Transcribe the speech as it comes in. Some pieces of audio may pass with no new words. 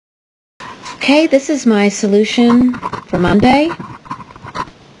Okay, this is my solution for Monday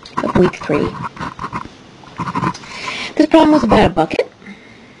of week 3. This problem was about a bucket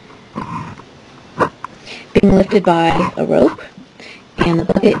being lifted by a rope, and the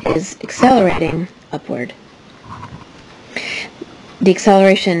bucket is accelerating upward. The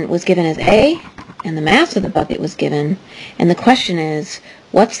acceleration was given as A, and the mass of the bucket was given, and the question is,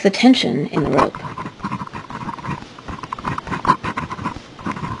 what's the tension in the rope?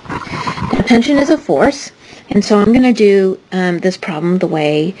 Now, tension is a force, and so I'm going to do this problem the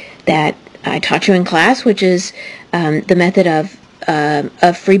way that I taught you in class, which is the method of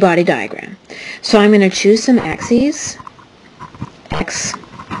a free body diagram. So I'm going to choose some axes, X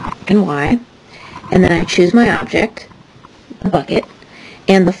and Y, and then I choose my object, the bucket,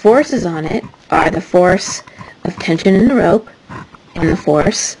 and the forces on it are the force of tension in the rope and the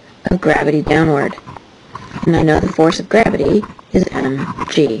force of gravity downward. And I know the force of gravity is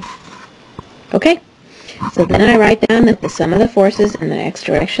mg. Okay? So then I write down that the sum of the forces in the x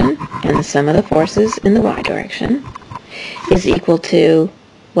direction and the sum of the forces in the y direction is equal to,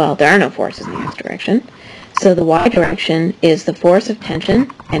 well, there are no forces in the x direction, so the y direction is the force of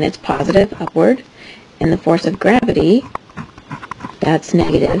tension, and it's positive upward, and the force of gravity, that's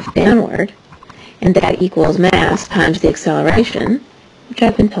negative downward, and that equals mass times the acceleration, which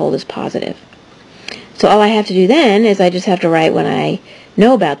I've been told is positive. So all I have to do then is I just have to write what I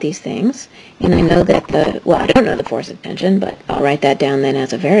know about these things, and I know that I don't know the force of tension, but I'll write that down then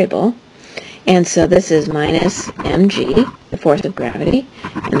as a variable. And so this is minus mg, the force of gravity,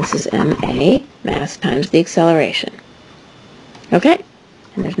 and this is ma, mass times the acceleration. Okay?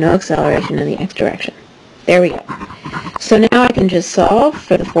 And there's no acceleration in the x direction. There we go. So now I can just solve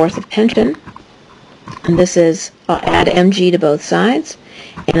for the force of tension, and this is, I'll add mg to both sides,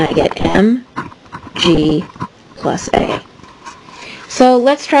 and I get mg plus a. So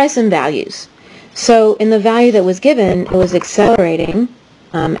let's try some values. So in the value that was given, it was accelerating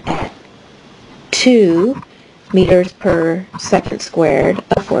at 2 meters per second squared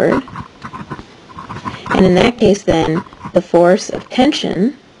upward. And in that case then, the force of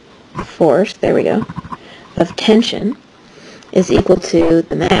tension, of tension is equal to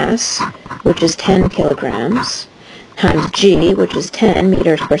the mass, which is 10 kilograms, times g, which is 10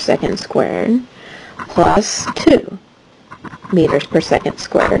 meters per second squared, plus 2 meters per second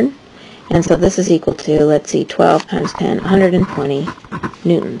squared. And so this is equal to, let's see, 12 times 10, 120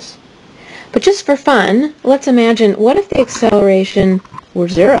 newtons. But just for fun, let's imagine, what if the acceleration were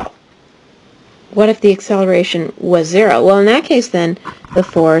 0? What if the acceleration was 0? Well, in that case then, the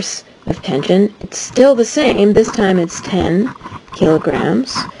force of tension, it's still the same. This time it's 10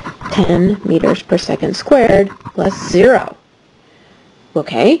 kilograms, 10 meters per second squared, plus 0.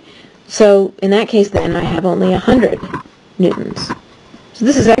 Okay? So in that case then, I have only 100 newtons. So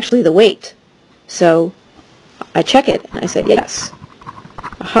this is actually the weight. So I check it, and I say, yes.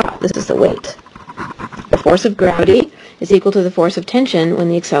 Aha, this is the weight. The force of gravity is equal to the force of tension when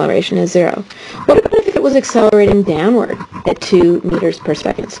the acceleration is 0. What about if it was accelerating downward at 2 meters per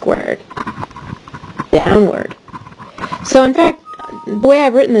second squared? Downward. So in fact, the way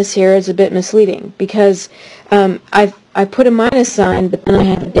I've written this here is a bit misleading, because I put a minus sign, but then I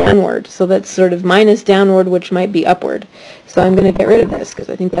have a downward, so that's sort of minus downward, which might be upward. So I'm going to get rid of this, because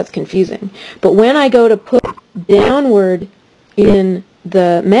I think that's confusing. But when I go to put downward in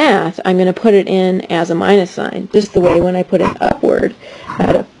the math, I'm going to put it in as a minus sign, just the way when I put it upward, I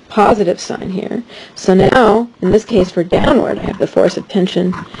had a positive sign here. So now, in this case for downward, I have the force of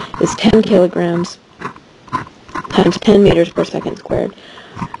tension is 10 kilograms times 10 meters per second squared,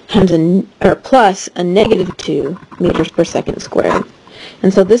 times plus a negative 2 meters per second squared.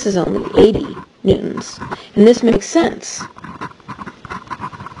 And so this is only 80 newtons. And this makes sense,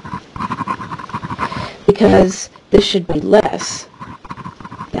 because this should be less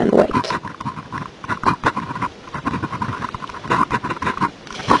than the weight.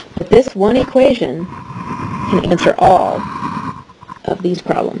 But this one equation can answer all of these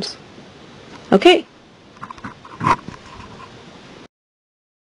problems. Okay.